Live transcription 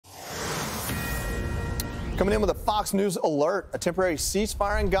Coming in with a Fox News alert, a temporary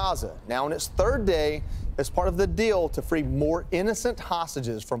ceasefire in Gaza, now in its third day as part of the deal to free more innocent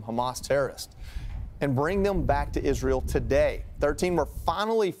hostages from Hamas terrorists and bring them back to Israel today. 13 were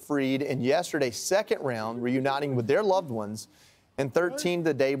finally freed in yesterday's second round, reuniting with their loved ones, and 13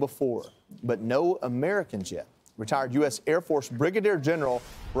 the day before. But no Americans yet. Retired U.S. Air Force Brigadier General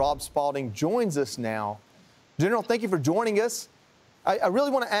Rob Spalding joins us now. General, thank you for joining us. I really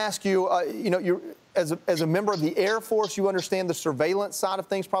want to ask you, you're, as a member of the Air Force, you understand the surveillance side of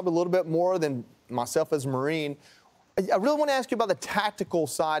things probably a little bit more than myself as a Marine. I really want to ask you about the tactical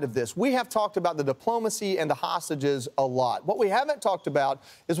side of this. We have talked about the diplomacy and the hostages a lot. What we haven't talked about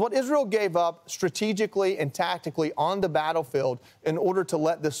is what Israel gave up strategically and tactically on the battlefield in order to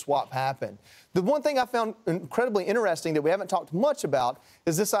let this swap happen. The one thing I found incredibly interesting that we haven't talked much about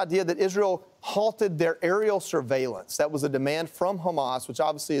is this idea that Israel halted their aerial surveillance. That was a demand from Hamas, which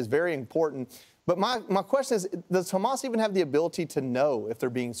obviously is very important. But my question is, does Hamas even have the ability to know if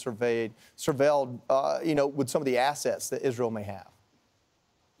they're being surveilled, with some of the assets that Israel may have?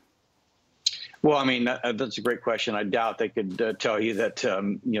 Well, I mean, that's a great question. I doubt they could tell you that,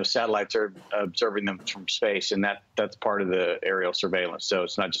 satellites are observing them from space, and that's part of the aerial surveillance. So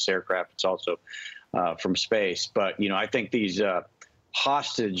it's not just aircraft, it's also from space. But, I think these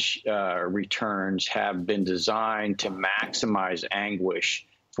hostage returns have been designed to maximize anguish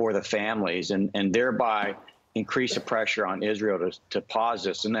for the families and thereby increase the pressure on Israel to pause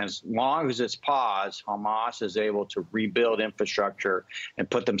this. And as long as it's paused, Hamas is able to rebuild infrastructure and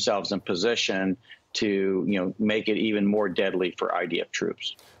put themselves in position to, make it even more deadly for IDF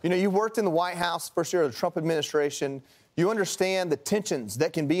troops. You worked in the White House first year of the Trump administration. You understand the tensions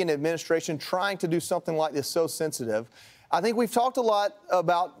that can be in administration trying to do something like this so sensitive. I think we've talked a lot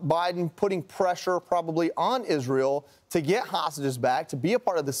about Biden putting pressure probably on Israel to get hostages back, to be a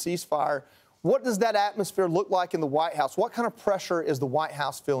part of the ceasefire. What does that atmosphere look like in the White House? What kind of pressure is the White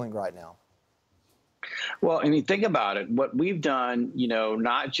House feeling right now? Well, I mean, think about it. What we've done,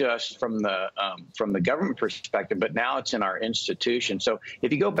 not just from the government perspective, but now it's in our institution. So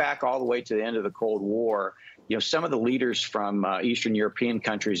if you go back all the way to the end of the Cold War, some of the leaders from Eastern European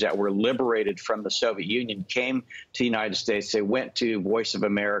countries that were liberated from the Soviet Union came to the United States. They went to Voice of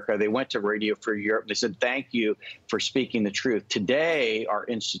America. They went to Radio Free Europe. They said, thank you for speaking the truth. Today, our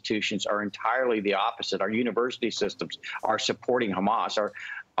institutions are entirely the opposite. Our university systems are supporting Hamas.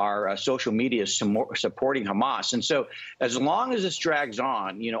 Our social media is supporting Hamas. And so as long as this drags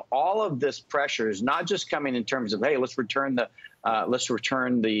on, all of this pressure is not just coming in terms of, hey, let's return the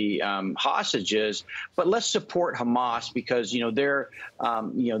hostages, but let's support Hamas because, they're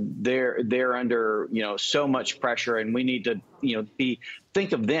under, so much pressure, and we need to,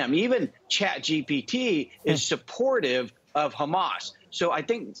 think of them. Even ChatGPT is supportive of Hamas. So I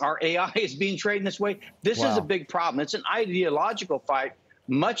think our AI is being trained this way. This is a big problem. It's an ideological fight,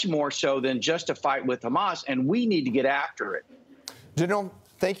 much more so than just a fight with Hamas, and we need to get after it. General,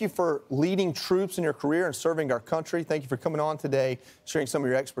 thank you for leading troops in your career and serving our country. Thank you for coming on today, sharing some of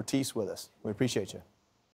your expertise with us. We appreciate you.